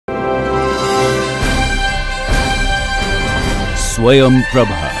Swayam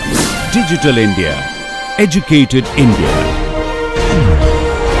Prabha. Digital India. Educated India.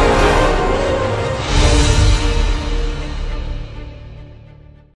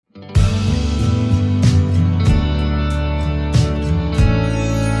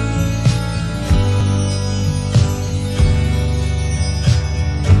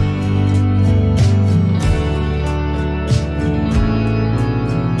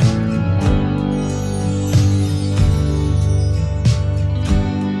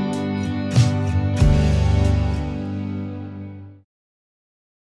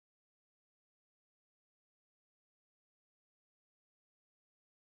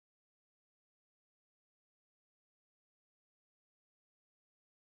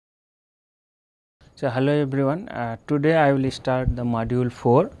 So, hello everyone, today I will start the module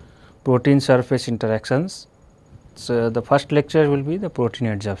 4 protein surface interactions. So, the first lecture will be the protein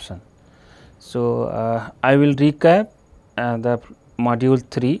adsorption. So, I will recap the module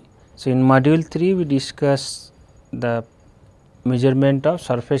 3. So, in module 3 we discuss the measurement of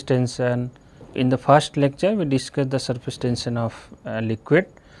surface tension. In the first lecture we discussed the surface tension of liquid.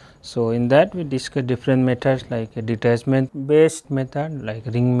 So, in that we discussed different methods like a detachment based method like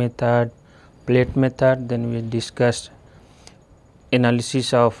ring method, plate method. Then we discussed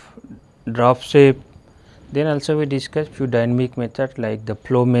analysis of drop shape. Then also we discussed few dynamic methods like the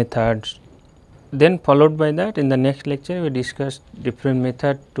flow methods. Then followed by that in the next lecture we discussed different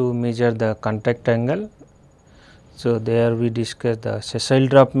method to measure the contact angle. So, there we discussed the sessile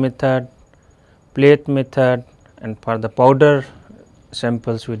drop method, plate method, and for the powder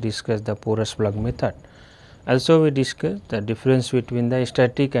samples we discussed the porous plug method. Also we discussed the difference between the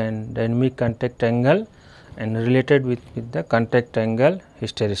static and dynamic contact angle and related with the contact angle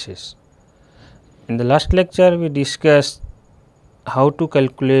hysteresis. In the last lecture we discussed how to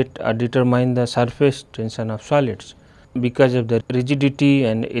calculate or determine the surface tension of solids. Because of the rigidity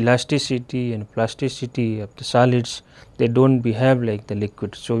and elasticity and plasticity of the solids, they do not behave like the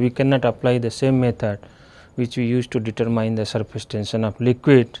liquid. So, we cannot apply the same method which we use to determine the surface tension of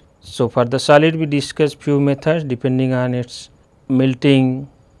liquid. So, for the solid we discuss few methods depending on its melting,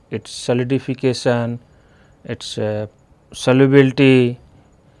 its solidification, its solubility.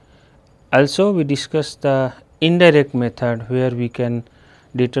 Also we discuss the indirect method where we can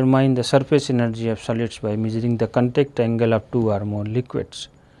determine the surface energy of solids by measuring the contact angle of two or more liquids.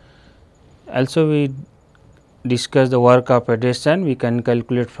 Also we discuss the work of adhesion. We can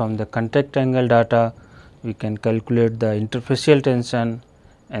calculate from the contact angle data, we can calculate the interfacial tension,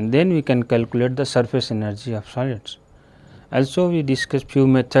 and then we can calculate the surface energy of solids. Also we discuss few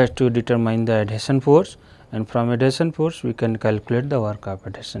methods to determine the adhesion force, and from adhesion force we can calculate the work of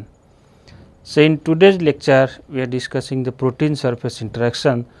adhesion. So, in today's lecture we are discussing the protein surface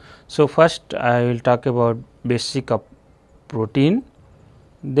interaction. So, first I will talk about basic of protein,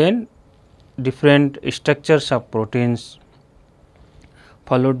 then different structures of proteins,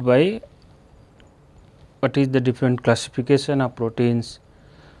 followed by what is the different classification of proteins,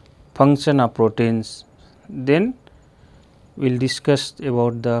 function of proteins. Then we will discuss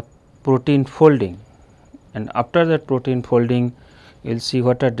about the protein folding, and after that protein folding we will see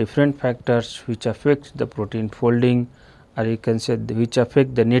what are different factors which affect the protein folding, or you can say which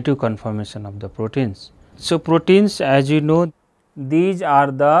affect the native conformation of the proteins. So, proteins, as you know, these are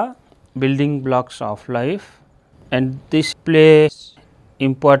the building blocks of life, and this plays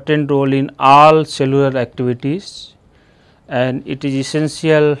important role in all cellular activities, and it is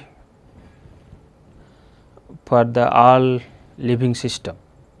essential for the all living system.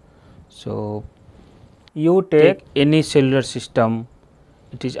 So, you take any cellular system,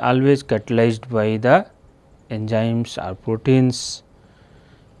 it is always catalyzed by the enzymes or proteins.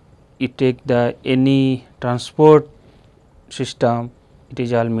 You take the any transport system, it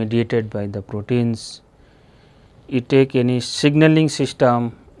is all mediated by the proteins. You take any signaling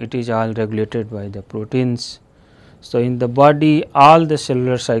system, it is all regulated by the proteins. So, in the body all the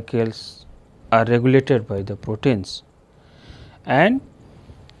cellular cycles are regulated by the proteins, and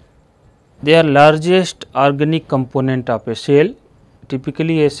they are largest organic component of a cell.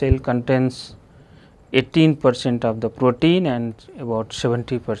 Typically a cell contains 18% of the protein and about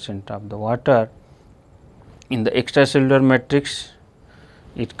 70% of the water. In the extracellular matrix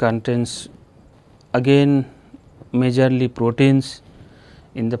it contains again majorly proteins.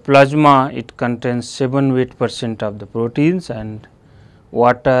 In the plasma it contains 7-8% of the proteins and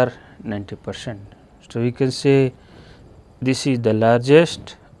water 90%. So, we can say this is the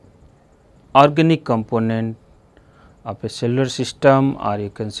largest organic component of a cellular system, or you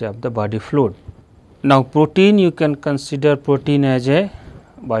can say of the body fluid. Now, protein, you can consider protein as a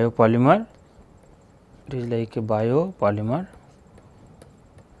biopolymer. It is like a biopolymer.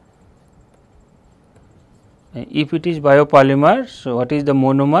 If it is biopolymer, so what is the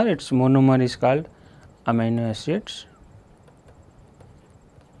monomer? Its monomer is called amino acids.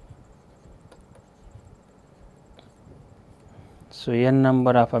 So, n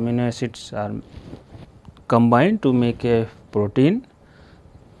number of amino acids are combined to make a protein.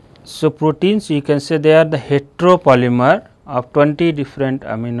 So, proteins you can say they are the heteropolymer of 20 different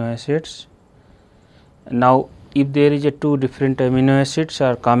amino acids. Now, if there is a two different amino acids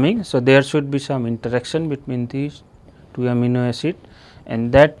are coming, so there should be some interaction between these two amino acid,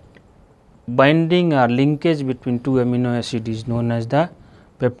 and that binding or linkage between two amino acid is known as the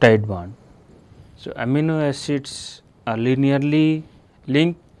peptide bond. So, amino acids are linearly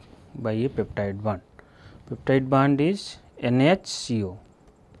linked by a peptide bond. Peptide bond is NHCO.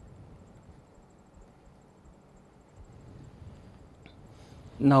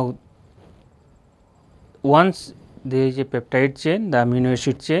 Now, once there is a peptide chain, the amino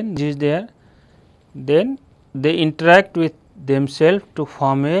acid chain is there, then they interact with themselves to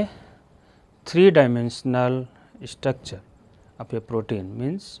form a three-dimensional structure of a protein.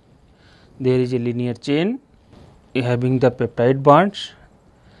 Means there is a linear chain having the peptide bonds,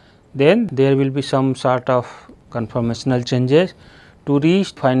 then there will be some sort of conformational changes to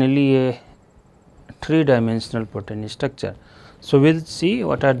reach finally a three-dimensional protein structure. So, we will see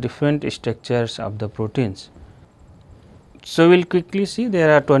what are different structures of the proteins. So, we will quickly see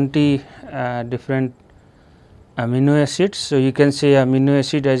there are 20 different amino acids. So, you can say amino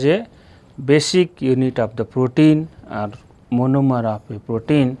acid as a basic unit of the protein or monomer of a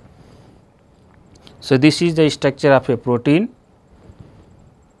protein. So, this is the structure of a protein.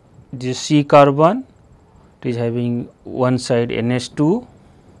 This C carbon, it is having one side NH2,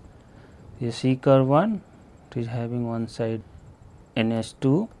 this C carbon, it is having one side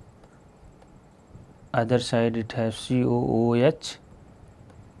NH2, other side it has COOH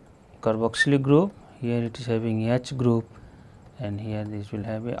carboxylic group, here it is having H group, and here this will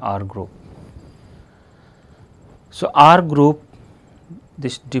have a R group. So, R group,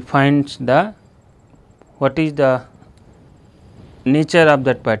 this defines the what is the nature of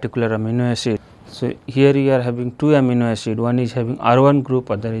that particular amino acid. So, here you are having two amino acid, one is having R1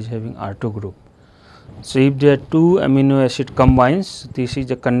 group, other is having R2 group. So, if there are two amino acid combines, this is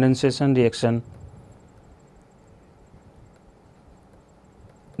a condensation reaction.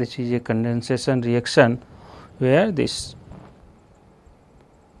 This is a condensation reaction where this.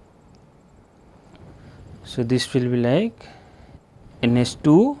 So, this will be like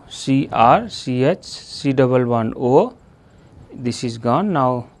NH2 Cr CH C double bond O, this is gone.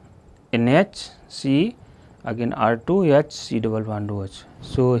 Now, NH C again R2 H C double bond OH.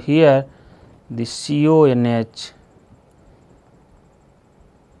 So, here this CONH,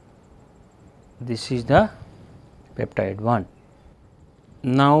 this is the peptide bond.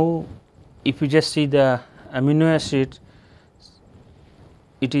 Now, if you just see the amino acid,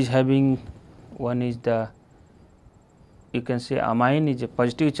 it is having one is the, you can say amine is a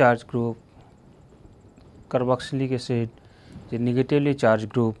positive charge group, carboxylic acid is a negatively charged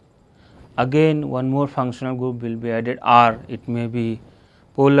group. Again one more functional group will be added R, it may be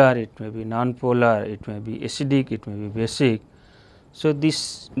polar, it may be non-polar, it may be acidic, it may be basic. So,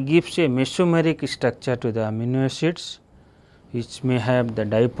 this gives a mesomeric structure to the amino acids, which may have the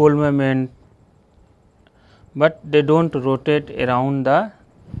dipole moment, but they do not rotate around the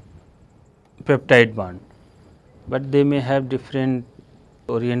peptide bond, but they may have different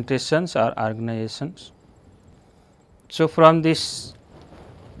orientations or organizations. So, from this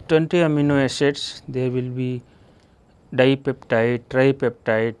 20 amino acids there will be dipeptide,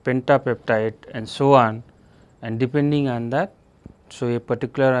 tripeptide, pentapeptide and so on, and depending on that. So, a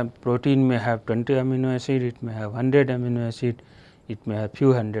particular protein may have 20 amino acid, it may have 100 amino acid, it may have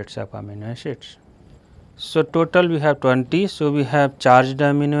few hundreds of amino acids. So, total we have 20. So, we have charged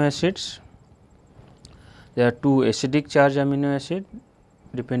amino acids, there are two acidic charged amino acid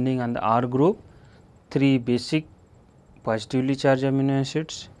depending on the R group, 3 basic positively charged amino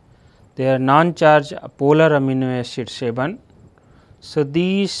acids, there are non-charged polar amino acids 7. So,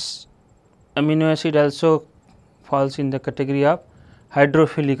 these amino acid also falls in the category of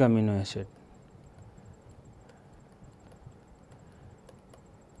hydrophilic amino acid.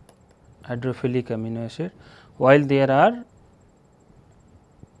 Hydrophilic amino acid, while there are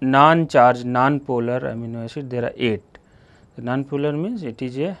non-charged non-polar amino acid, there are 8. The non-polar means it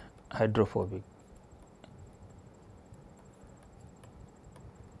is a hydrophobic.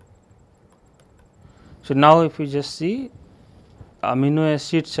 So, now if you just see amino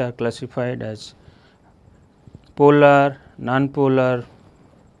acids are classified as polar, non-polar,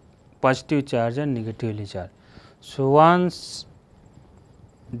 positive charge and negatively charged. So, once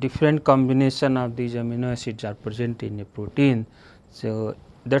different combination of these amino acids are present in a protein. So,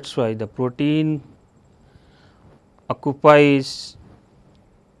 that is why the protein occupies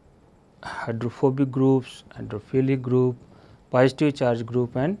hydrophobic groups, hydrophilic group, positive charge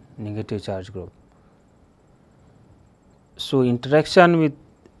group and negative charge group. So, interaction with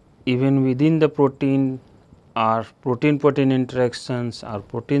even within the protein or protein interactions or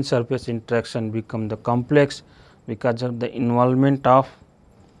protein surface interaction become the complex because of the involvement of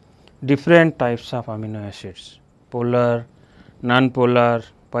different types of amino acids, polar, non-polar,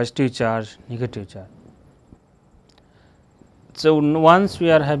 positive charge, negative charge. So, once we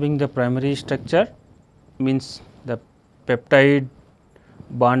are having the primary structure, means the peptide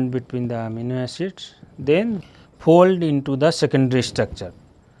bond between the amino acids, then fold into the secondary structure.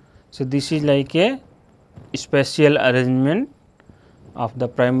 So, this is like a special arrangement of the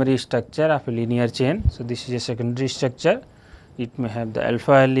primary structure of a linear chain. So, this is a secondary structure. It may have the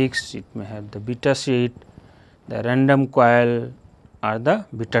alpha helix, it may have the beta sheet, the random coil or the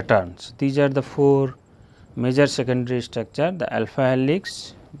beta turns. These are the four major secondary structure, the alpha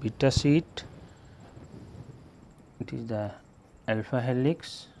helix, beta sheet, it is the alpha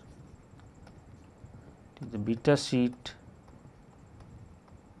helix, it is the beta sheet,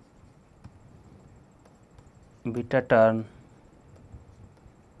 beta turn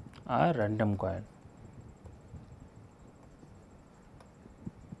or random coil.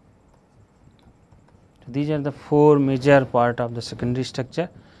 So, these are the four major part of the secondary structure,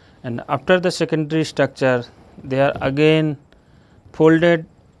 and after the secondary structure they are again folded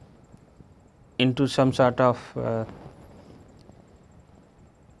into some sort of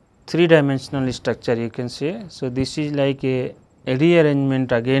three-dimensional structure, you can say. So, this is like a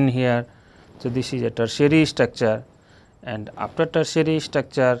rearrangement again here. So, this is a tertiary structure, and after tertiary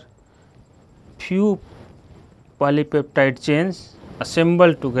structure few polypeptide chains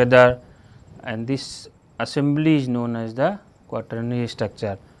assembled together, and this assembly is known as the quaternary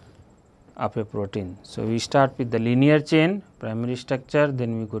structure of a protein. So, we start with the linear chain, primary structure,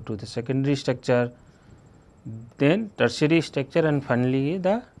 then we go to the secondary structure, then tertiary structure, and finally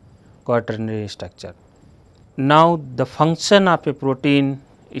the quaternary structure. Now, the function of a protein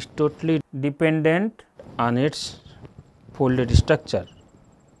is totally dependent on its folded structure.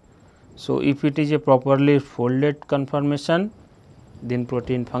 So, if it is a properly folded conformation, then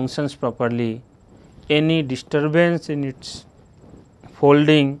protein functions properly. Any disturbance in its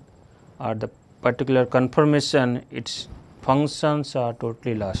folding or the particular conformation, its functions are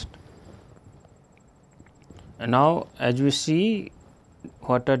totally lost. And now, as we see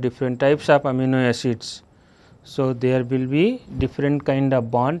what are different types of amino acids. So, there will be different kind of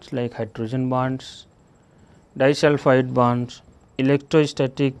bonds like hydrogen bonds, disulfide bonds,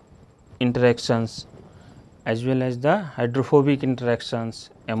 electrostatic interactions as well as the hydrophobic interactions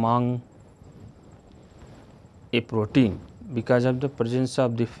among a protein because of the presence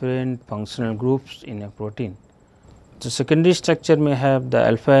of different functional groups in a protein. So, secondary structure may have the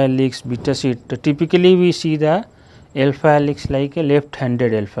alpha helix, beta sheet. So, typically we see the alpha helix like a left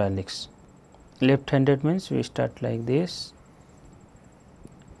handed alpha helix. Left handed means we start like this.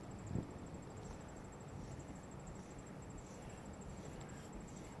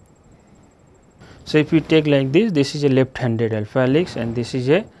 So, if we take like this is a left handed alpha helix and this is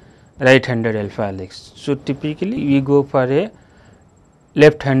a right handed alpha helix. So, typically we go for a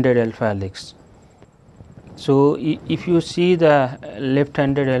left handed alpha helix. So, if you see the left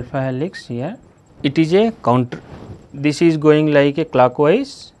handed alpha helix here, it is a counter, this is going like a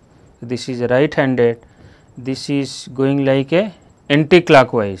clockwise, this is a right handed, this is going like a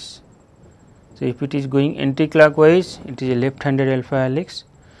anti-clockwise. So, if it is going anti-clockwise, it is a left handed alpha helix.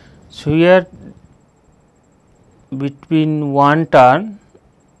 So, here between one turn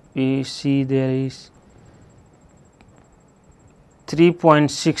we see there is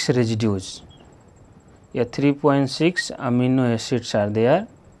 3.6 residues. Yeah, 3.6 amino acids are there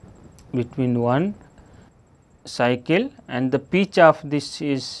between one cycle, and the pitch of this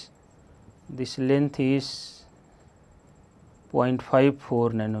is, this length is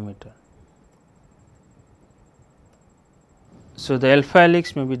 0.54 nanometer. So, the alpha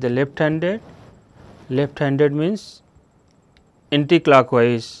helix may be the left handed means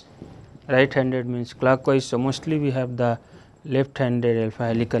anti-clockwise, right handed means clockwise. So, mostly we have the left handed alpha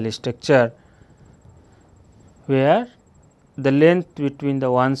helical structure where the length between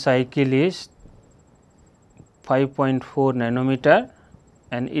the one cycle is 5.4 nanometer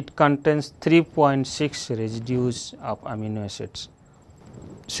and it contains 3.6 residues of amino acids.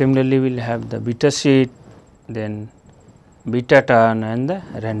 Similarly, we will have the beta sheet, then beta turn and the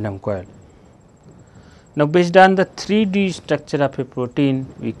random coil. Now, based on the 3D structure of a protein,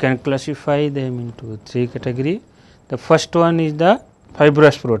 we can classify them into 3 categories. The first one is the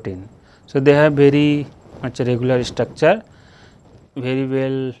fibrous protein. So, they have very much regular structure, very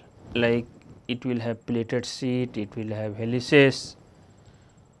well, like it will have plated sheet, it will have helices,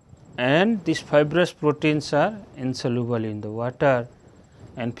 and these fibrous proteins are insoluble in the water,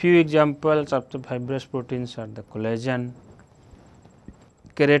 and few examples of the fibrous proteins are the collagen,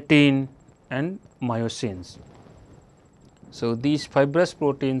 keratin and myosins. So, these fibrous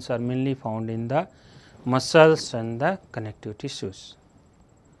proteins are mainly found in the muscles and the connective tissues.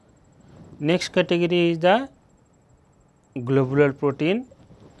 Next category is the globular protein,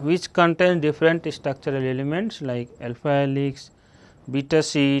 which contains different structural elements like alpha helix, beta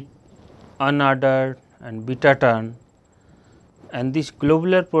sheet, unordered and beta turn, and these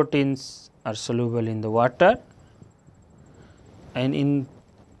globular proteins are soluble in the water. And in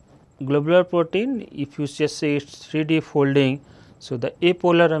globular protein, if you just say its 3D folding, so the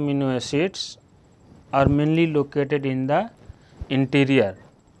apolar amino acids are mainly located in the interior,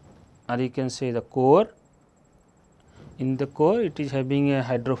 or you can say the core. In the core, it is having a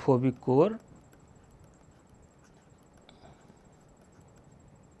hydrophobic core,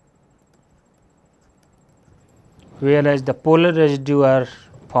 whereas the polar residue are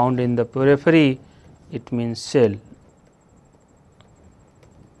found in the periphery. It means cell,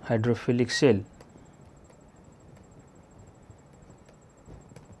 hydrophilic cell.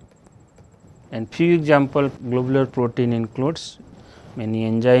 And few example globular protein includes many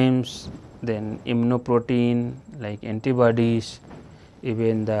enzymes, then immunoprotein like antibodies,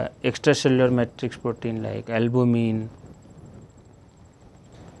 even the extracellular matrix protein like albumin.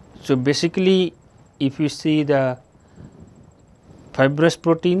 So, basically if you see the fibrous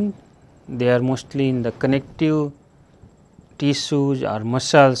protein, they are mostly in the connective tissues or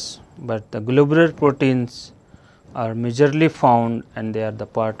muscles, but the globular proteins are majorly found, and they are the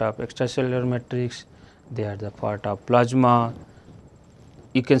part of extracellular matrix, they are the part of plasma,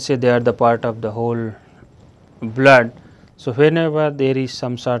 you can say they are the part of the whole blood. So, whenever there is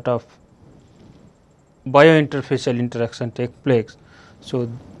some sort of biointerfacial interaction take place,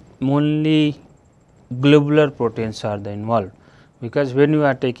 so only globular proteins are involved, because when you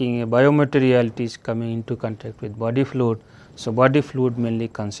are taking a biomaterial, it is coming into contact with body fluid. So, body fluid mainly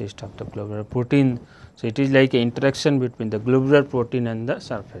consists of the globular protein. So, it is like an interaction between the globular protein and the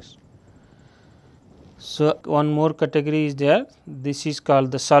surface. So, one more category is there, this is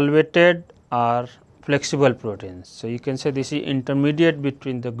called the solvated or flexible proteins. So, you can say this is intermediate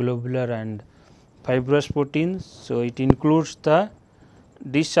between the globular and fibrous proteins. So, it includes the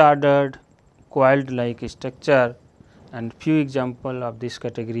disordered coiled like structure, and few example of this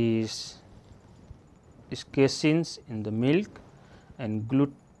category is caseins in the milk and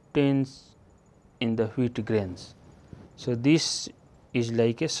gluteins in the wheat grains. So, this is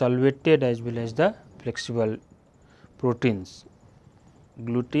like a solvated as well as the flexible proteins,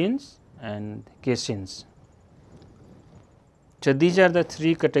 gluteins and caseins. So, these are the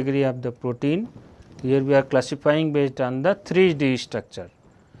 3 category of the protein. Here we are classifying based on the 3D structure,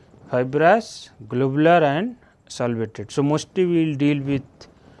 fibrous, globular and solvated. So, mostly we will deal with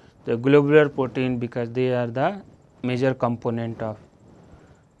the globular protein, because they are the major component of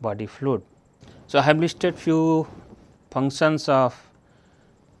body fluid. So, I have listed few functions of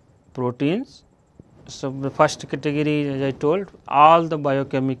proteins. So, the first category, as I told, all the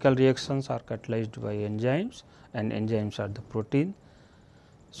biochemical reactions are catalyzed by enzymes, and enzymes are the protein.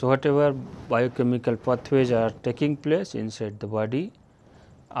 So, whatever biochemical pathways are taking place inside the body,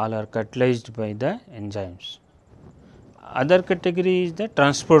 all are catalyzed by the enzymes. Other category is the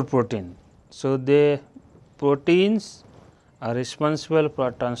transport protein. So, the proteins are responsible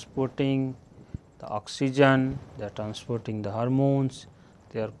for transporting the oxygen, they are transporting the hormones,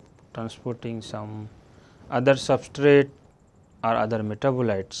 they are transporting some other substrate or other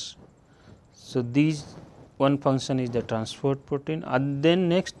metabolites. So, these one function is the transport protein, and then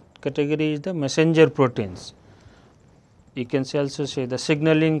next category is the messenger proteins. You can also say the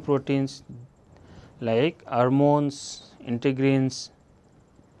signaling proteins like hormones, integrins.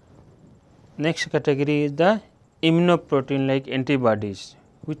 Next category is the immunoprotein like antibodies,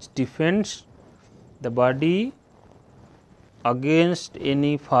 which defends the body against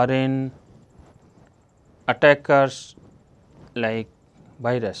any foreign attackers like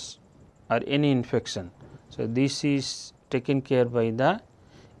virus or any infection. So, this is taken care by the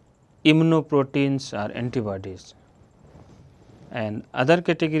immunoproteins or antibodies. And other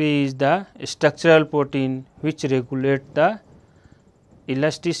category is the structural protein, which regulate the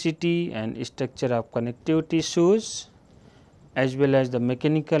elasticity and structure of connective tissues as well as the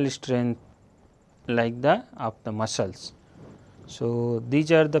mechanical strength like the of the muscles. So,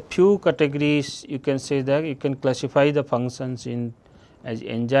 these are the few categories you can say that you can classify the functions in as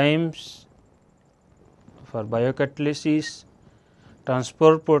enzymes for biocatalysis,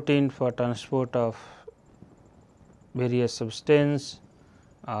 transport protein for transport of various substance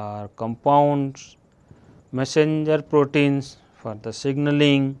or compounds, messenger proteins for the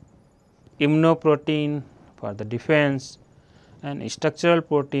signaling, immunoprotein for the defense, and structural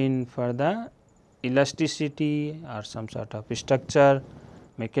protein for the elasticity or some sort of structure,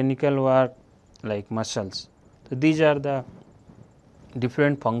 mechanical work like muscles. So, these are the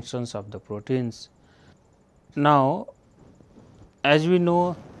different functions of the proteins. Now, as we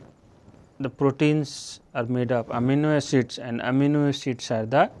know, the proteins are made of amino acids, and amino acids are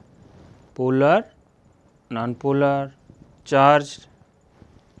the polar, non-polar, charged.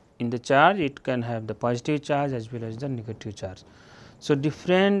 In the charge it can have the positive charge as well as the negative charge. So,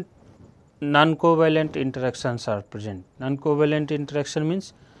 different non-covalent interactions are present. Non-covalent interaction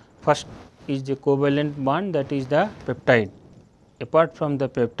means first is the covalent bond, that is the peptide. Apart from the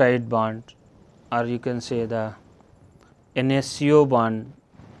peptide bond, or you can say the NH-CO bond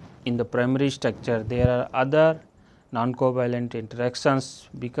in the primary structure, there are other non-covalent interactions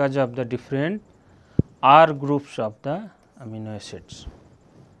because of the different R groups of the amino acids.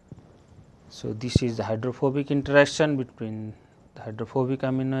 So, this is the hydrophobic interaction between the hydrophobic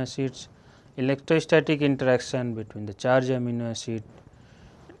amino acids, electrostatic interaction between the charged amino acid,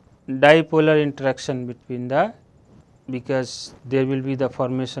 dipolar interaction between the, because there will be the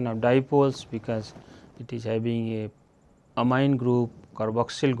formation of dipoles because it is having a amine group,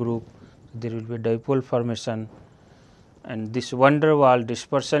 carboxyl group, there will be dipole formation, and this van der Waals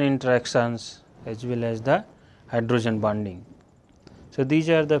dispersion interactions as well as the hydrogen bonding. So, these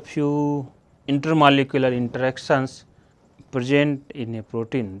are the few intermolecular interactions present in a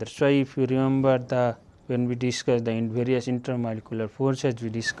protein. That is why if you remember the when we discuss the various intermolecular forces, we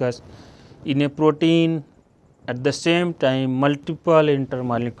discuss in a protein at the same time multiple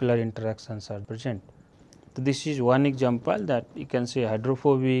intermolecular interactions are present. So, this is one example that you can say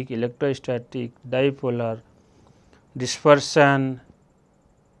hydrophobic, electrostatic, dipolar, dispersion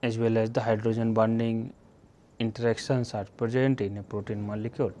as well as the hydrogen bonding interactions are present in a protein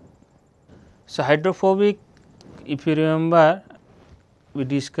molecule. So, hydrophobic, if you remember, we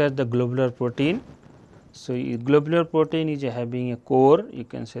discussed the globular protein. So, globular protein is having a core, you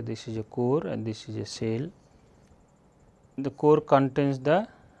can say this is a core and this is a cell. The core contains the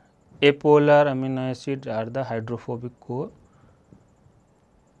apolar amino acid are the hydrophobic core,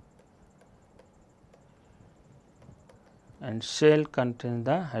 and shell contains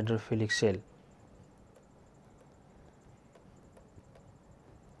the hydrophilic shell.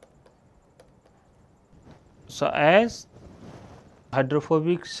 So, as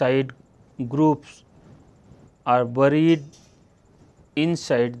hydrophobic side groups are buried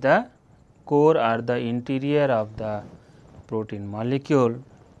inside the core or the interior of the protein molecule.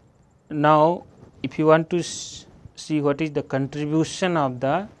 Now, if you want to see what is the contribution of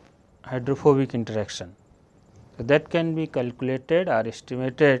the hydrophobic interaction, so that can be calculated or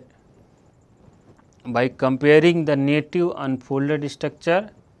estimated by comparing the native unfolded structure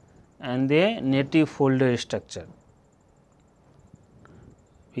and the native folded structure,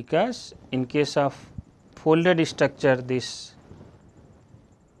 because in case of folded structure this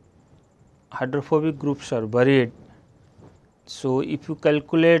hydrophobic groups are buried. So, if you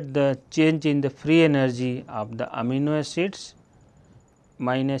calculate the change in the free energy of the amino acids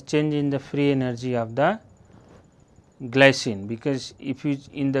minus change in the free energy of the glycine, because if you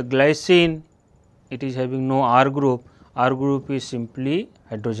in the glycine it is having no R group is simply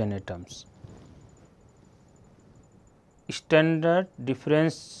hydrogen atoms. Standard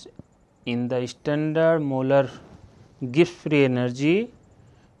difference in the standard molar Gibbs free energy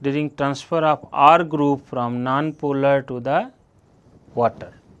during transfer of R group from non-polar to the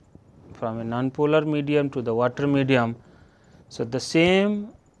water, from a non-polar medium to the water medium. So, the same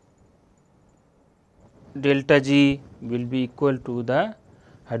delta G will be equal to the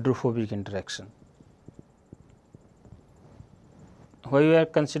hydrophobic interaction. Why we are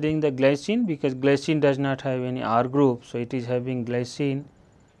considering the glycine? Because glycine does not have any R group. So, it is having glycine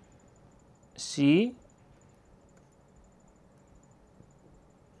C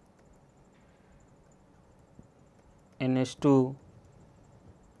NH2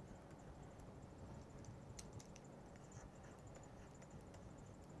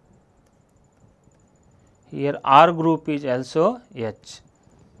 here R group is also H.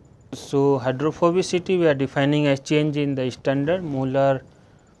 So, hydrophobicity we are defining as change in the standard molar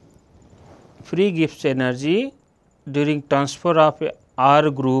free Gibbs energy during transfer of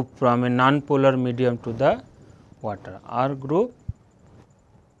R group from a non-polar medium to the water. R group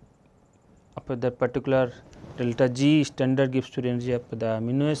of the particular delta G standard Gibbs free energy of the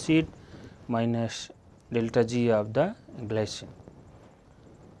amino acid minus delta G of the glycine.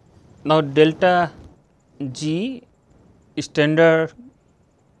 Now, delta G standard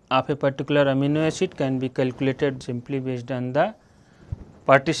of a particular amino acid can be calculated simply based on the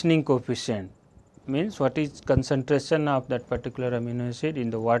partitioning coefficient, means what is concentration of that particular amino acid in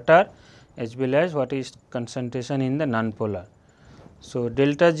the water as well as what is concentration in the non-polar. So,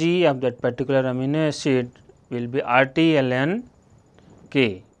 delta G of that particular amino acid will be RT ln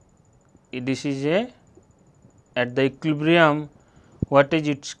K. This is a at the equilibrium, what is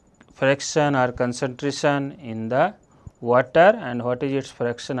its fraction or concentration in the water and what is its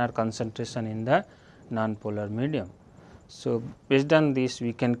fraction or concentration in the non-polar medium. So, based on this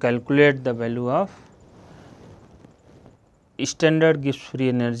we can calculate the value of standard Gibbs free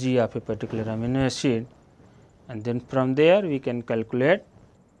energy of a particular amino acid, and then from there we can calculate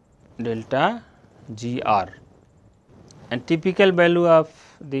delta Gr, and typical value of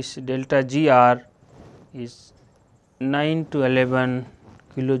this delta Gr is 9 to 11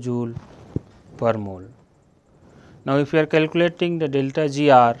 kilojoule per mole. Now, if you are calculating the delta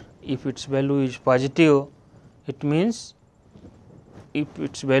Gr, if its value is positive, it means if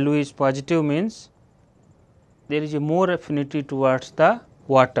its value is positive means there is a more affinity towards the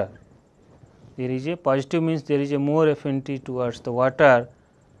water. There is a positive means there is a more affinity towards the water.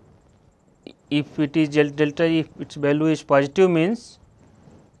 If it is delta, if its value is positive means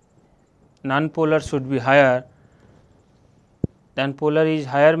non-polar should be higher, than polar is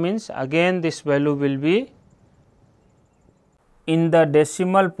higher means again this value will be in the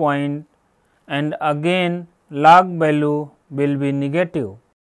decimal point and again log value will be negative.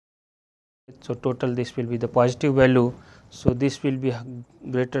 So, total this will be the positive value. So, this will be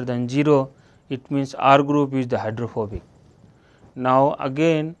greater than 0, it means R group is the hydrophobic. Now,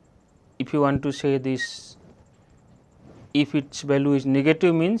 again if you want to say this, if its value is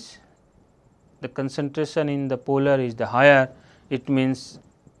negative means the concentration in the polar is the higher, it means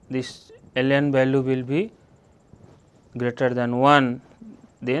this ln value will be greater than 1,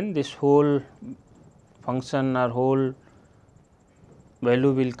 then this whole function or whole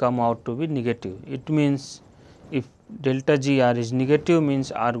value will come out to be negative. It means if delta Gr is negative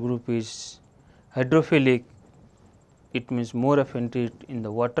means R group is hydrophilic, it means more affinity in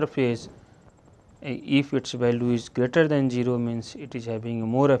the water phase. If its value is greater than 0 means it is having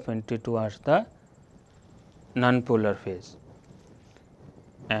more affinity towards the non-polar phase.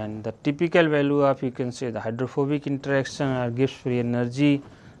 And the typical value of, you can say, the hydrophobic interaction or Gibbs free energy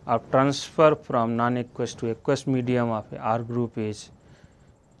of transfer from non-aqueous to aqueous medium of a R group is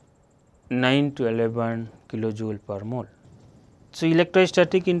 9 to 11 kilojoule per mole. So,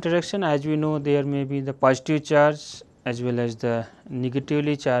 electrostatic interaction, as we know, there may be the positive charge as well as the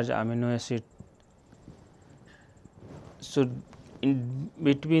negatively charged amino acid. So, in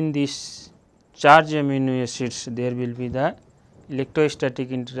between these charged amino acids there will be the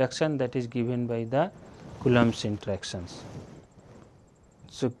electrostatic interaction that is given by the Coulomb's interactions.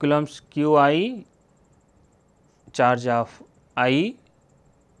 So, Coulomb's Qi charge of I,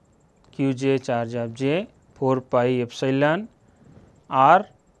 Qj charge of j, 4 pi epsilon r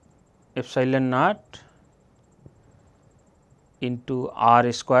epsilon naught into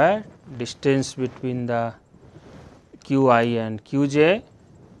r square, distance between the Qi and Qj,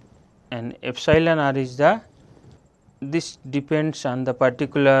 and epsilon r is the, this depends on the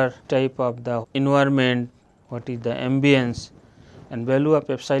particular type of the environment, what is the ambience, and value of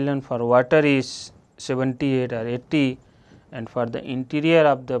epsilon for water is 78 or 80, and for the interior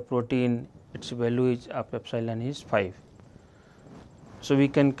of the protein its value is of epsilon is 5. So, we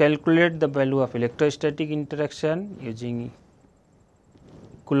can calculate the value of electrostatic interaction using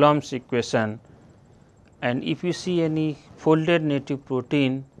Coulomb's equation, and if you see any folded native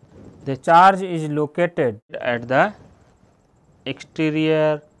protein, the charge is located at the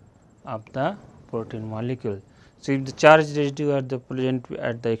exterior of the protein molecule. So, if the charge residue are the present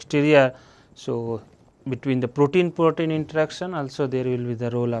at the exterior, so between the protein interaction also there will be the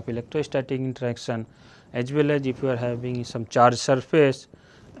role of electrostatic interaction, as well as if you are having some charged surface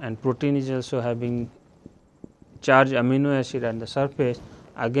and protein is also having charged amino acid on the surface,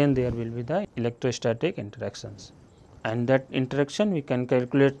 again there will be the electrostatic interactions, and that interaction we can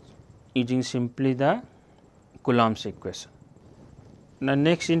calculate using simply the Coulomb's equation. The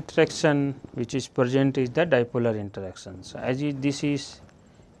next interaction which is present is the dipolar interaction. So, as this is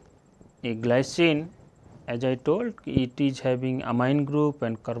a glycine, as I told, it is having amine group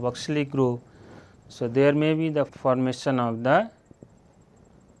and carboxylic group. So, there may be the formation of the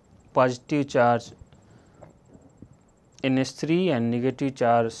positive charge NH3 and negative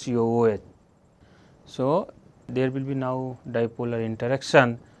charge COOH. So, there will be now dipolar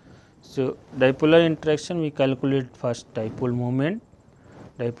interaction. So, dipolar interaction we calculate first dipole moment.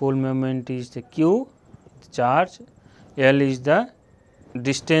 Dipole moment is the Q, the charge, L is the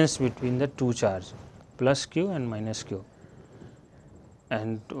distance between the two charge, plus Q and minus Q.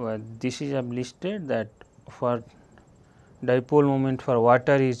 And this is listed that for dipole moment for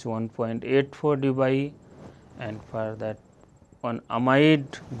water is 1.84 dBi, and for that one amide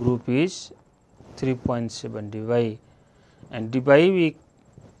group is 3.7 dBi, and dBi we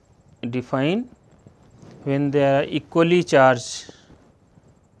define when they are equally charged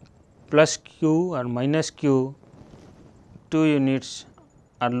plus Q or minus Q, two units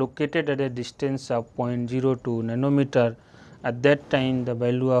are located at a distance of 0.02 nanometer. At that time the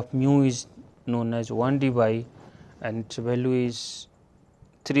value of mu is known as 1 dBi and its value is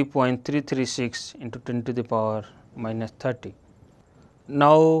 3.336 into 10 to the power minus 30.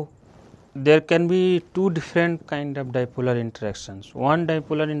 Now, there can be two different kind of dipolar interactions. One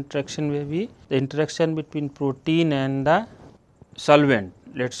dipolar interaction may be the interaction between protein and the solvent,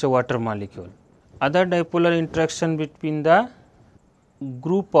 let us say water molecule. Other dipolar interaction between the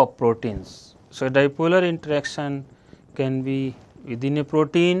group of proteins. So, dipolar interaction can be within a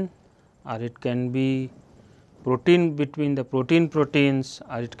protein, or it can be protein between the proteins,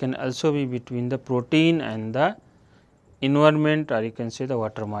 or it can also be between the protein and the environment, or you can say the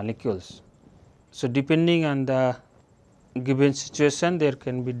water molecules. So, depending on the given situation, there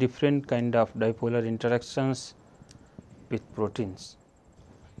can be different kind of dipolar interactions with proteins.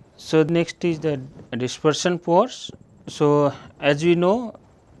 So, next is the dispersion force. So, as we know,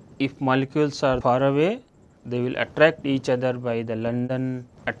 if molecules are far away, they will attract each other by the London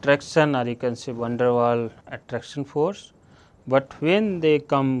attraction, or you can say van der Waals attraction force. But when they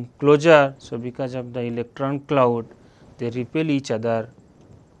come closer, so because of the electron cloud, they repel each other,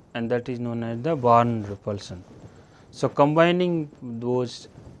 and that is known as the Born repulsion. So, combining those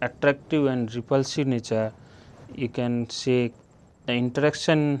attractive and repulsive nature, you can say the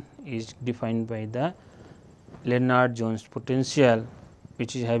interaction is defined by the Lennard-Jones potential,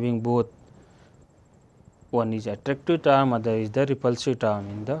 which is having both, one is attractive term, other is the repulsive term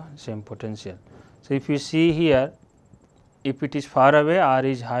in the same potential. So, if you see here, if it is far away, R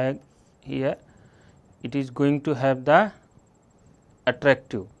is high here, it is going to have the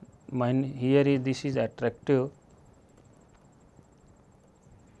attractive, here is this is attractive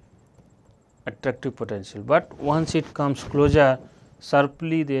potential, but once it comes closer,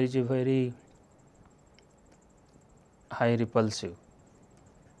 sharply there is a very high repulsive.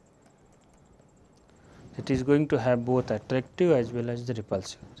 It is going to have both attractive as well as the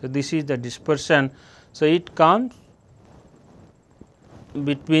repulsive. So, this is the dispersion. So, it comes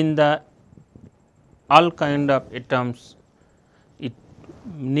between the all kind of atoms. It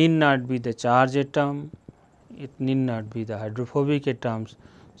need not be the charge atom, it need not be the hydrophobic atoms.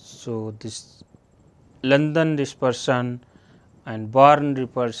 So, this London dispersion and Born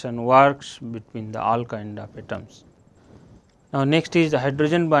repulsion works between the all kind of atoms. Now, next is the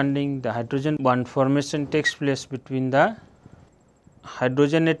hydrogen bonding. The hydrogen bond formation takes place between the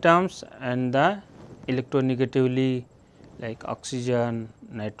hydrogen atoms and the electronegatively like oxygen,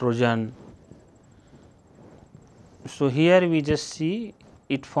 nitrogen. So, here we just see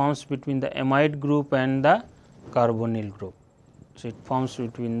it forms between the amide group and the carbonyl group. So, it forms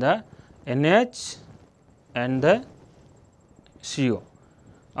between the NH and the CO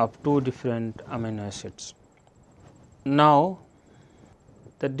of two different amino acids. Now,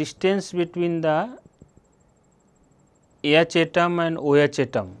 the distance between the H atom and OH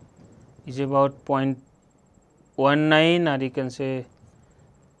atom is about 0.19, or you can say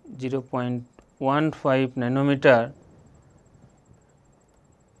 0.15 nanometer,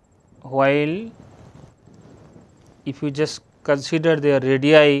 while if you just consider their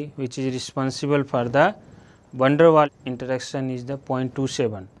radii, which is responsible for the van der Waals interaction, is the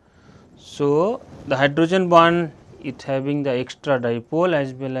 0.27. So, the hydrogen bond it having the extra dipole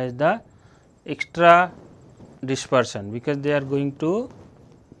as well as the extra dispersion, because they are going to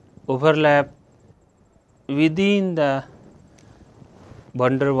overlap within the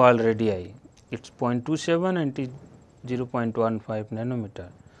van der Waals radii. It is 0.27 and it is 0.15 nanometer.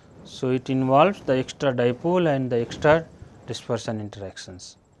 So, it involves the extra dipole and the extra dispersion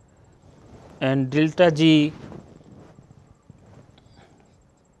interactions, and delta G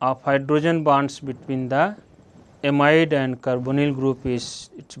of hydrogen bonds between the amide and carbonyl group is,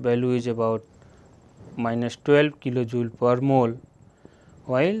 its value is about minus 12 kilojoule per mole,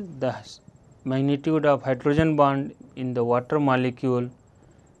 while the magnitude of hydrogen bond in the water molecule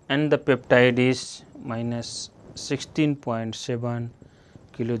and the peptide is minus 16.7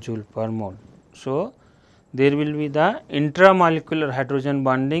 kilojoule per mole. So, there will be the intramolecular hydrogen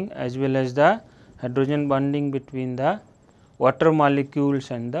bonding as well as the hydrogen bonding between the water molecules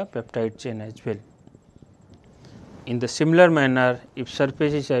and the peptide chain as well. In the similar manner, if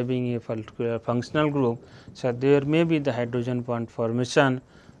surface is having a particular functional group, so there may be the hydrogen bond formation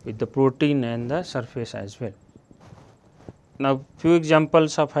with the protein and the surface as well. Now, few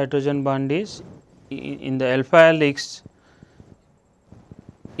examples of hydrogen bond is in the alpha helix.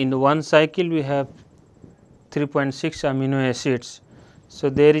 In the one cycle we have 3.6 amino acids. So,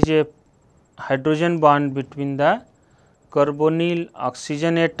 there is a hydrogen bond between the carbonyl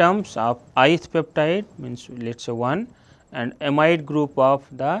oxygen atoms of ith peptide, means let us say 1, and amide group of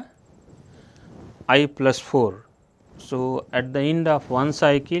the I plus 4. So, at the end of one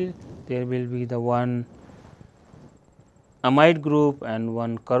cycle there will be the one amide group and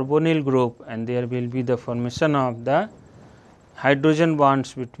one carbonyl group, and there will be the formation of the hydrogen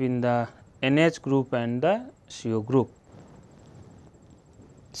bonds between the NH group and the CO group.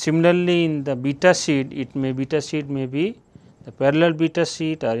 Similarly, in the beta sheet, beta sheet may be the parallel beta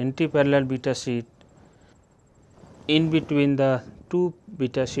sheet or anti-parallel beta sheet. In between the two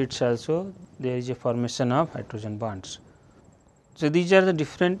beta sheets also there is a formation of hydrogen bonds. So, these are the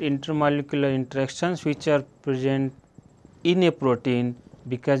different intermolecular interactions which are present in a protein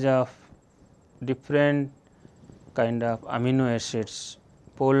because of different kind of amino acids,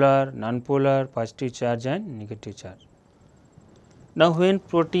 polar, non-polar, positive charge and negative charge. Now, when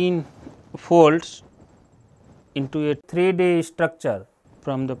protein folds into a 3D structure,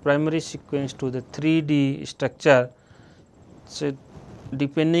 from the primary sequence to the 3D structure, so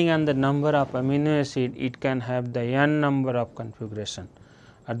depending on the number of amino acid, it can have the n number of configuration,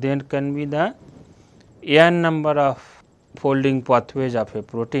 or there can be the n number of folding pathways of a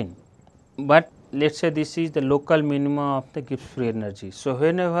protein. But let us say this is the local minima of the Gibbs free energy. So,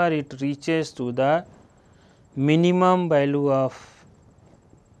 whenever it reaches to the minimum value of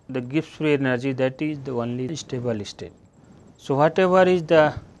the Gibbs free energy, that is the only stable state. So, whatever is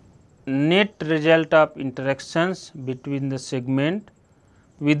the net result of interactions between the segment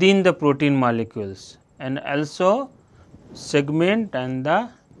within the protein molecules and also segment and the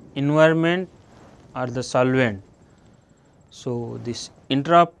environment or the solvent. So, this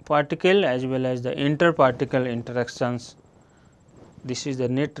intraparticle as well as the interparticle interactions, this is the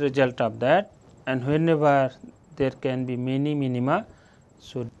net result of that, and whenever there can be many minima.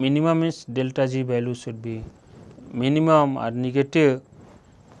 So, minimum means delta G value should be minimum or negative,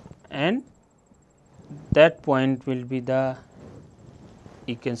 and that point will be the,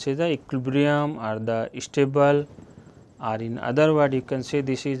 you can say, the equilibrium or the stable, or in other word you can say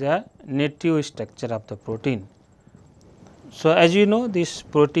this is a native structure of the protein. So, as you know, this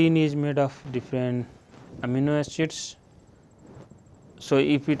protein is made of different amino acids. So,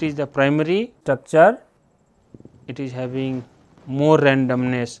 if it is the primary structure, it is having more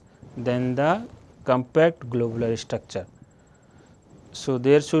randomness than the compact globular structure. So,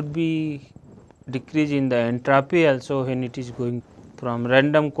 there should be decrease in the entropy also when it is going from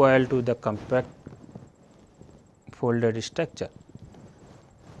random coil to the compact folded structure.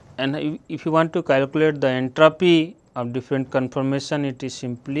 And if you want to calculate the entropy of different conformation, it is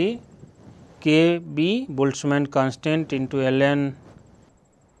simply Kb Boltzmann constant into ln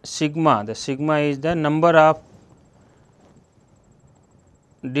sigma. The sigma is the number of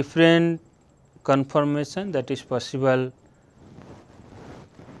different conformation that is possible,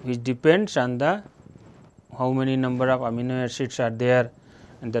 which depends on the how many number of amino acids are there,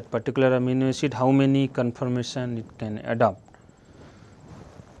 and that particular amino acid how many conformation it can adopt.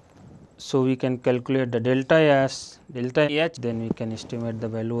 So, we can calculate the delta S, delta H, then we can estimate the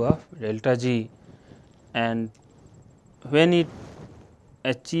value of delta G, and when it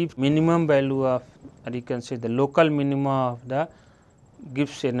achieves minimum value of, or you can say the local minima of the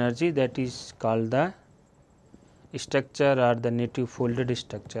Gibbs energy, that is called the structure or the native folded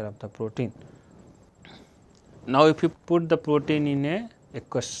structure of the protein. Now, if you put the protein in a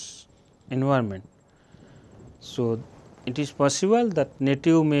aqueous environment, so it is possible that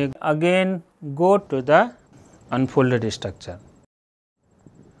native may again go to the unfolded structure.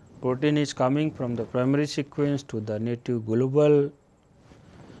 Protein is coming from the primary sequence to the native globular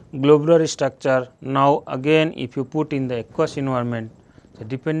structure. Now, again if you put in the aqueous environment, so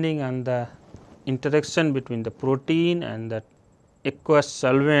depending on the interaction between the protein and the aqueous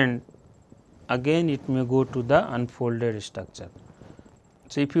solvent, again it may go to the unfolded structure.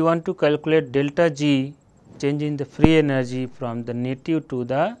 So, if you want to calculate delta G, change in the free energy from the native to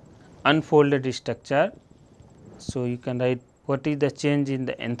the unfolded structure, so you can write what is the change in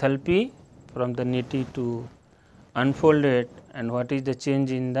the enthalpy from the native to unfolded, and what is the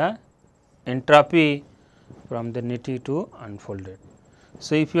change in the entropy from the native to unfolded.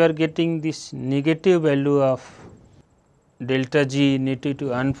 So, if you are getting this negative value of delta G native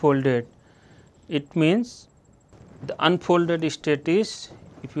to unfolded, it means the unfolded state is,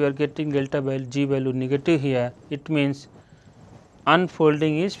 if you are getting delta G value negative here, it means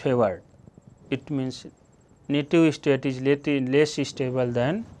unfolding is favored. It means native state is less stable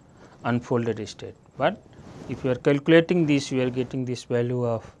than unfolded state, but if you are calculating this, you are getting this value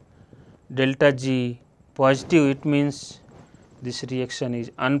of delta G positive, it means this reaction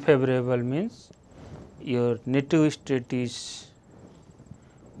is unfavorable, means your native state is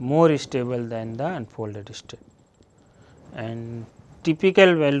more stable than the unfolded state. And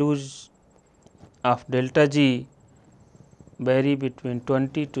typical values of delta G vary between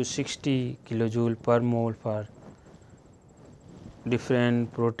 20 to 60 kilojoule per mole for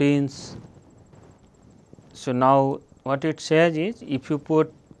different proteins. So, now what it says is, if you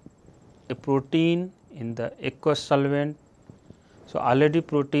put a protein in the aqueous solvent, so already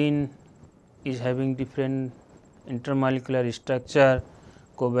protein is having different intermolecular structure,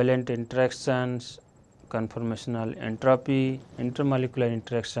 covalent interactions, conformational entropy, intermolecular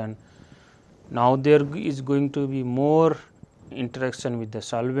interaction. Now, there is going to be more interaction with the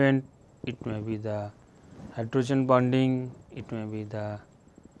solvent, it may be the hydrogen bonding, it may be the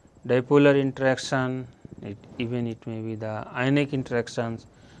dipolar interaction, even it may be the ionic interactions.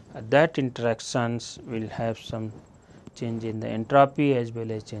 That interactions will have some change in the entropy as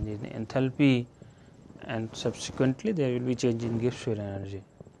well as change in the enthalpy, and subsequently there will be change in Gibbs field energy.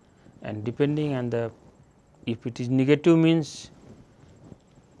 And depending on the, if it is negative, means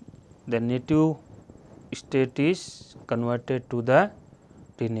the native state is converted to the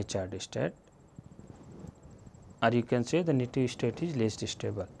denatured state, or you can say the native state is less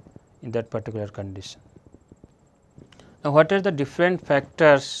stable in that particular condition. Now, what are the different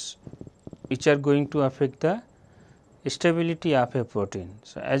factors which are going to affect the stability of a protein?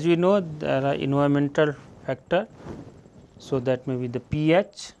 So, as we know, there are environmental factor. So, that may be the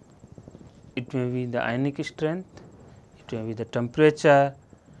pH, it may be the ionic strength, it may be the temperature,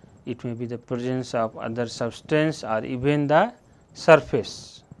 it may be the presence of other substance, or even the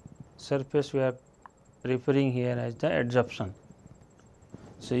surface. Surface we are referring here as the adsorption.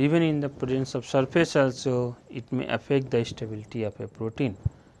 So, even in the presence of surface also, it may affect the stability of a protein.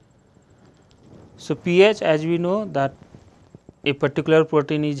 So, pH, as we know that a particular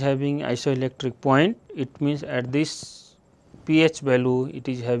protein is having isoelectric point, it means at this pH value it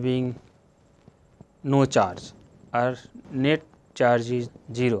is having no charge, or net charge is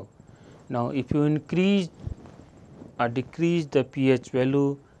 0. Now, if you increase or decrease the pH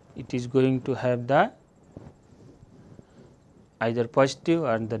value, it is going to have the either positive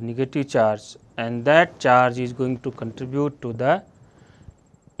or the negative charge, and that charge is going to contribute to the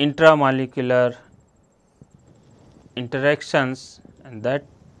intramolecular interactions, and that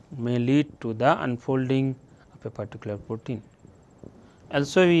may lead to the unfolding of a particular protein.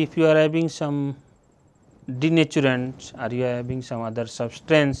 Also, if you are having some denaturants, or you are having some other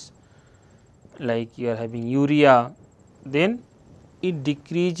substance like you are having urea, then it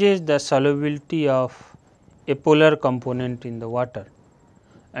decreases the solubility of a polar component in the water,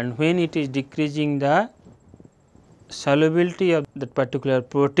 and when it is decreasing the solubility of that particular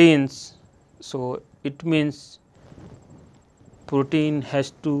proteins, so it means protein has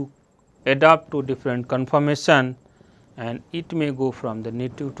to adapt to different conformation, and it may go from the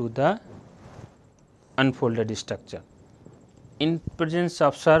native to the unfolded structure. In presence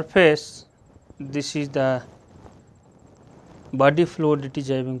of surface, this is the body fluid, it is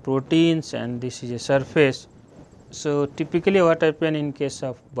having proteins, and this is a surface. So, typically what happen in case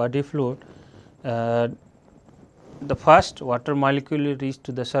of body fluid, the first water molecule will reach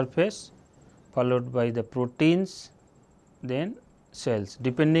to the surface, followed by the proteins, then cells,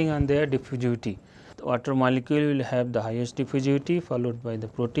 depending on their diffusivity. The water molecule will have the highest diffusivity, followed by the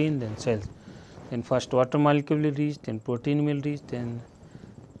protein, then cells. Then first water molecule will reach, then protein will reach, then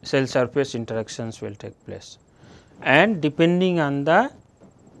cell surface interactions will take place. And depending on the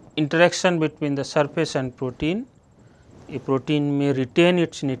interaction between the surface and protein, a protein may retain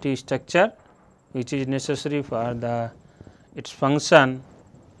its native structure, which is necessary for its function.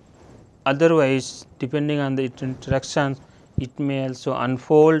 Otherwise, depending on the interactions, it may also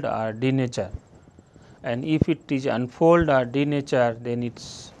unfold or denature, and if it is unfold or denature, then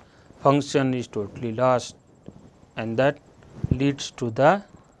its function is totally lost, and that leads to the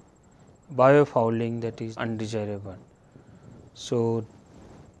biofouling, that is undesirable. So,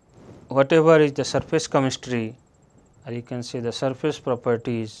 whatever is the surface chemistry, or you can say the surface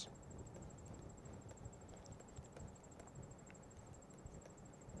properties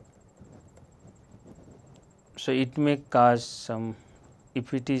so it may cause some,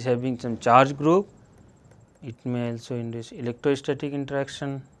 if it is having some charge group, it may also induce electrostatic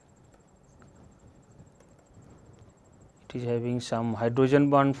interaction. It is having some hydrogen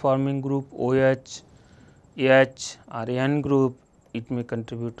bond forming group OH, AH or N group, it may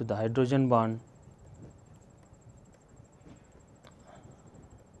contribute to the hydrogen bond.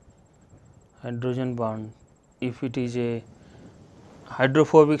 Hydrogen bond, if it is a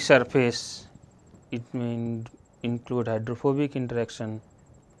hydrophobic surface, it may include hydrophobic interaction.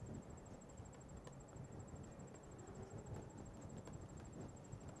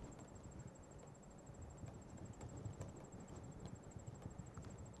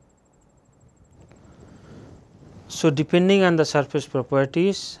 So, depending on the surface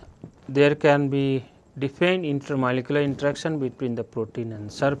properties, there can be different intermolecular interaction between the protein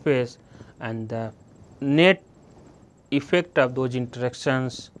and surface, and the net effect of those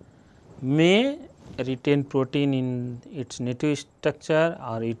interactions may retain protein in its native structure,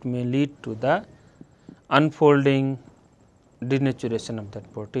 or it may lead to the unfolding denaturation of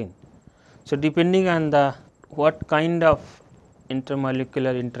that protein. So, depending on the what kind of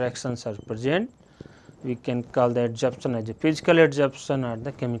intermolecular interactions are present, we can call the adsorption as a physical adsorption or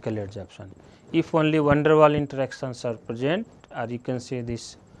the chemical adsorption. If only van der Waals interactions are present, or you can say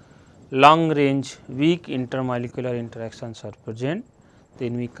this long range weak intermolecular interactions are present,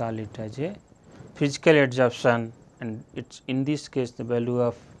 then we call it as a physical adsorption, and it's in this case the value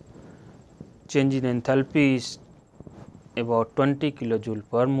of change in enthalpy is about 20 kilojoule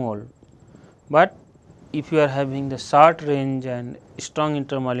per mole. But if you are having the short range and strong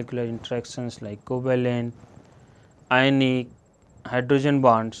intermolecular interactions like covalent, ionic, hydrogen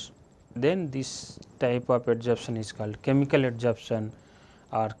bonds, then this type of adsorption is called chemical adsorption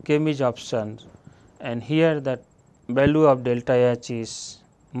or chemisorption, and here that value of delta H is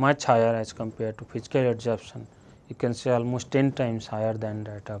much higher as compared to physical adsorption. You can say almost 10 times higher than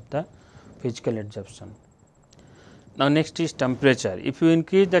that of the physical adsorption. Now, next is temperature. If you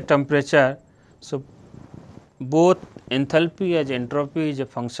increase the temperature, so both enthalpy as entropy is a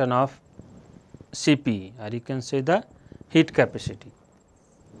function of Cp, or you can say the heat capacity.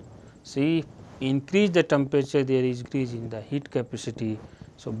 So, if increase the temperature, there is increase in the heat capacity.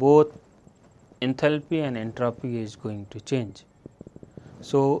 So, both enthalpy and entropy is going to change.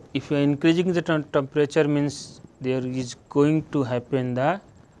 So, if you are increasing the temperature, means there is going to happen the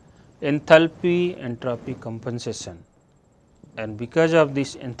enthalpy entropy compensation, and because of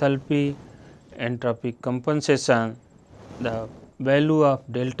this enthalpy entropy compensation, the value of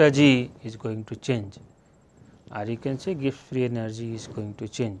delta G is going to change, or you can say Gibbs free energy is going to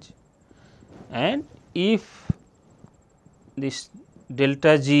change. And if this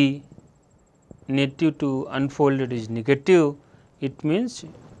delta G native to unfolded is negative, it means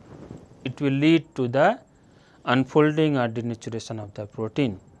it will lead to the unfolding or denaturation of the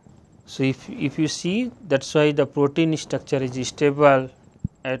protein. So, if you see, that is why the protein structure is stable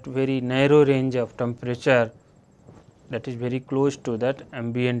at very narrow range of temperature, that is very close to that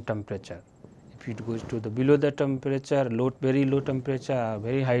ambient temperature. If it goes to the below the temperature, very low temperature or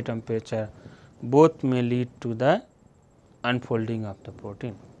very high temperature, both may lead to the unfolding of the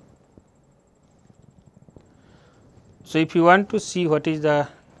protein. So, if you want to see what is the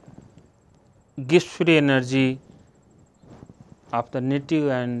Gibbs free energy of the native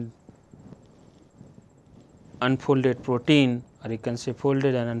and unfolded protein, or you can say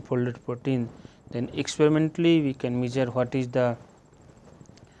folded and unfolded protein, then experimentally we can measure what is the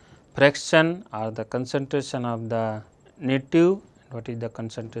fraction or the concentration of the native and what is the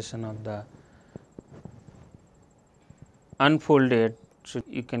concentration of the unfolded. So,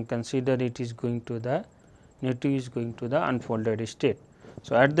 you can consider it is going to the native is going to the unfolded state.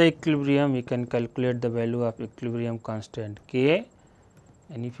 So, at the equilibrium we can calculate the value of equilibrium constant K,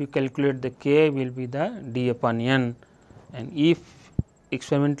 and if you calculate the K will be the d upon n, and if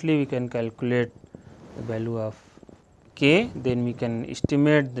experimentally we can calculate the value of K, then we can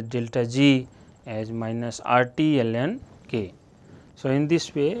estimate the delta G as minus RT ln K. So, in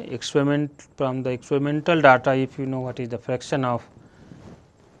this way from the experimental data, if you know what is the fraction of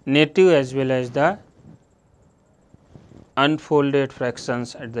native as well as the unfolded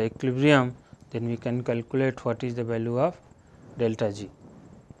fractions at the equilibrium, then we can calculate what is the value of delta G.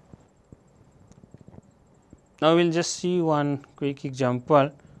 Now, we will just see one quick example.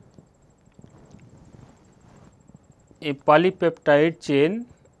 A polypeptide chain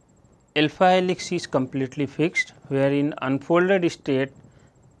alpha helix is completely fixed, where in unfolded state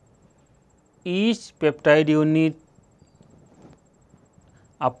each peptide unit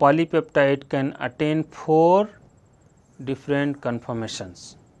a polypeptide can attain 4 different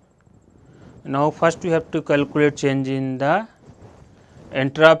conformations. Now, first we have to calculate change in the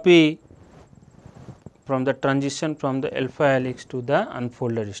entropy from the transition from the alpha helix to the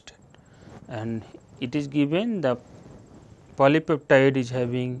unfolded state, and it is given the polypeptide is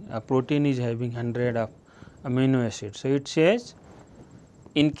having a protein is having 100 of amino acids. So, it says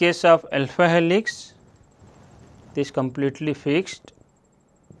in case of alpha helix this completely fixed,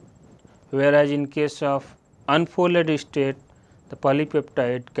 whereas in case of unfolded state the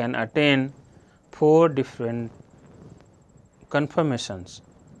polypeptide can attain 4 different conformations.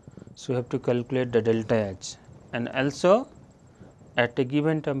 So, we have to calculate the delta H, and also at a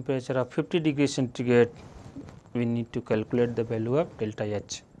given temperature of 50 degrees centigrade we need to calculate the value of delta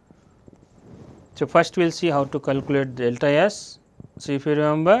H. So, first we will see how to calculate delta S. So, if you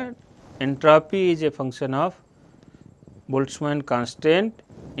remember, entropy is a function of Boltzmann constant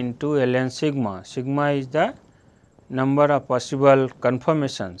into ln sigma. Sigma is the number of possible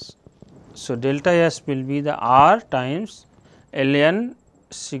conformations. So, delta S will be the R times ln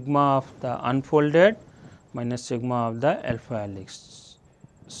sigma of the unfolded minus sigma of the alpha helix.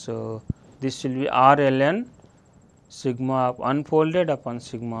 So, this will be R ln sigma of unfolded upon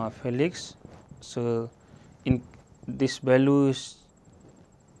sigma of helix. So, in this value is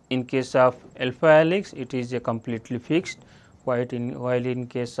in case of alpha helix it is a completely fixed, while in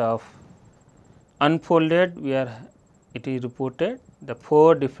case of unfolded we are it is reported the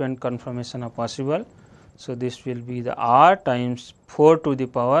 4 different conformation are possible. So, this will be the R times 4 to the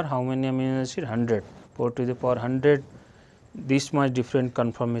power how many amino acid 100, 4 to the power 100, this much different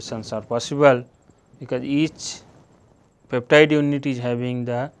conformations are possible, because each peptide unit is having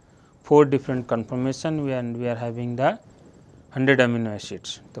the 4 different conformation and we are having the 100 amino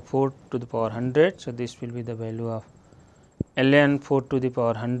acids, the 4 to the power 100. So, this will be the value of ln 4 to the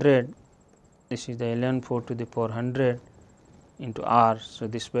power 100, this is the ln 4 to the power 100 into R. So,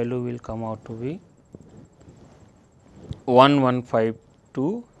 this value will come out to be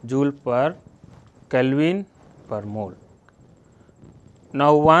 1152 joule per Kelvin per mole.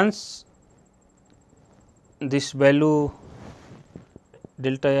 Now, once this value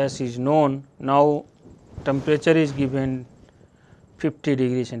delta S is known, now temperature is given 50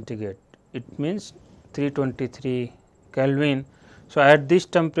 degree centigrade, it means 323 Kelvin. So, at this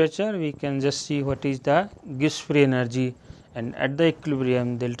temperature we can just see what is the Gibbs free energy, and at the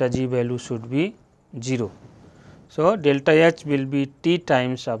equilibrium delta G value should be 0. So, delta H will be T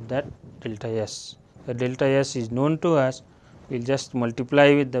times of that delta S. The delta S is known to us, we will just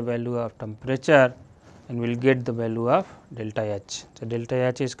multiply with the value of temperature and we will get the value of delta H. So, delta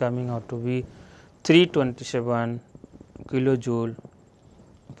H is coming out to be 327 kilojoule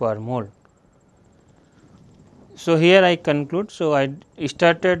per mole. So, here I conclude. So, I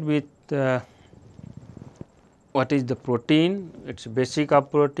started with what is the protein, its basic of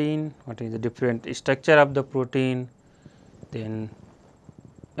protein, what is the different structure of the protein, then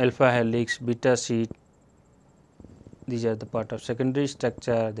alpha helix, beta sheet, these are the part of secondary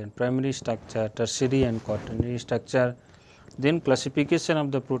structure, then primary structure, tertiary and quaternary structure, then classification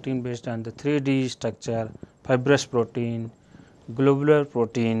of the protein based on the 3D structure, fibrous protein, globular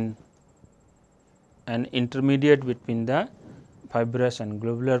protein, and intermediate between the fibrous and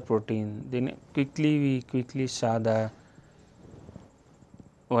globular protein. Then we quickly saw the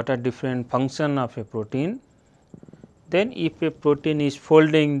what are different function of a protein. Then if a protein is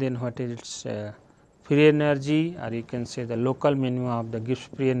folding, then what is its free energy, or you can say the local minimum of the Gibbs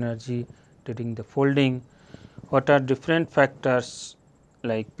free energy during the folding. What are different factors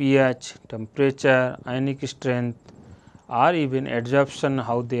like pH, temperature, ionic strength, or even adsorption,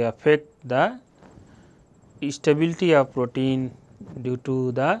 how they affect the stability of protein due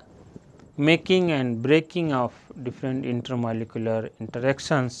to the making and breaking of different intermolecular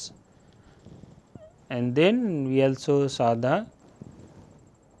interactions. And then we also saw the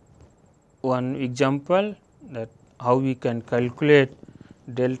one example that how we can calculate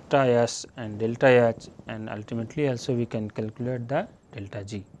delta S and delta H, and ultimately also we can calculate the delta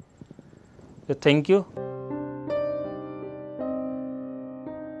G. So, thank you.